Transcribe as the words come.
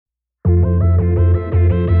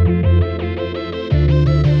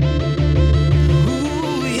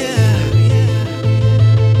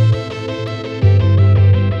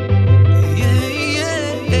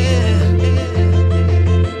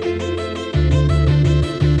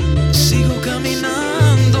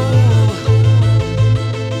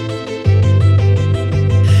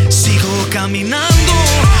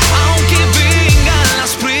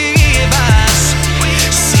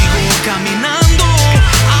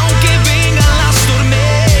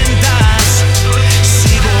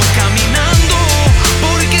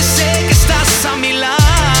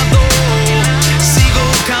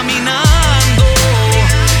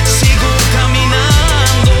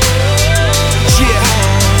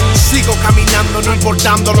caminando, no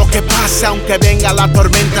importando lo que pase. Aunque venga la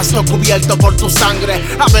tormenta, estoy cubierto por tu sangre.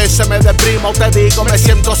 A veces me deprimo, te digo, me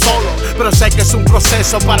siento solo, pero sé que es un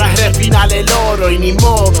proceso para refinar el oro y ni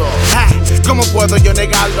modo. ¿Cómo puedo yo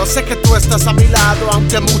negarlo? Sé que tú estás a mi lado,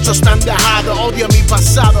 aunque muchos me han dejado. Odio mi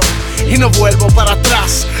pasado y no vuelvo para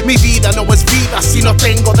atrás. Mi vida no es vida si no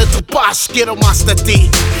tengo de tu paz. Quiero más de ti,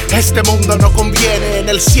 este mundo no conviene. En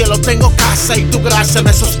el cielo tengo casa y tu gracia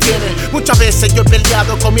me sostiene. Muchas veces yo he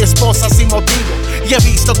peleado con mi esposa sin motivo y he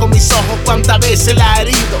visto con mis ojos cuántas veces la he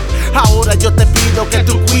herido. Ahora yo te pido que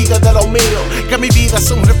tú cuides de lo mío, que mi vida es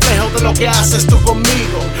un reflejo de lo que haces tú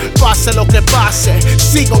conmigo. Pase lo que pase,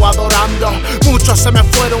 sigo adorando. Muchos se me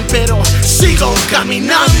fueron, pero sigo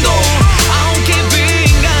caminando. Aunque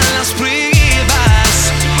vengan las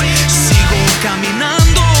pruebas, sigo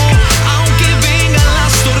caminando. Aunque vengan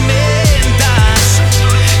las tormentas,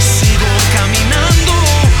 sigo caminando.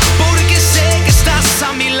 Porque sé que estás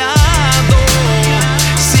a mi lado.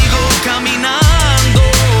 Sigo caminando,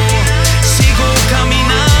 sigo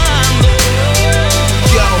caminando.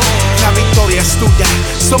 Yo, la victoria es tuya.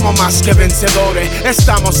 Somos más que vencedores,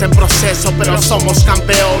 estamos en proceso, pero somos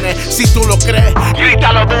campeones. Si tú lo crees,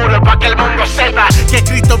 grítalo duro para que el mundo sepa que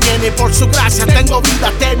Cristo viene y por su gracia tengo vida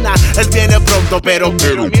eterna. Él viene pronto, pero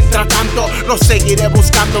mientras tanto lo seguiré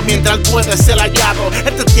buscando. Mientras él puede ser hallado,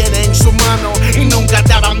 él te tiene en su mano y nunca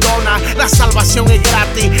te abandona. La salvación es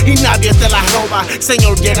gratis y nadie te la roba.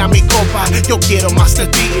 Señor, llena mi copa, yo quiero más de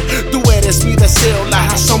ti. Tú eres mi deseo, la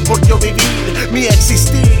razón por yo vivir, mi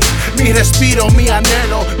existir, mi respiro, mi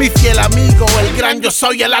anhelo, mi fiel amigo, el gran yo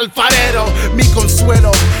soy, el alfarero, mi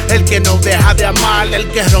consuelo, el que no deja de amar, el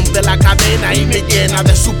que rompe la cadena y me llena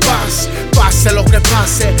de su paz. Pase lo que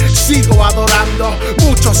pase, sigo adorando.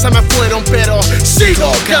 Muchos se me fueron, pero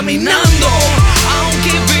sigo caminando.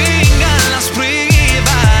 Aunque vengan las pruebas,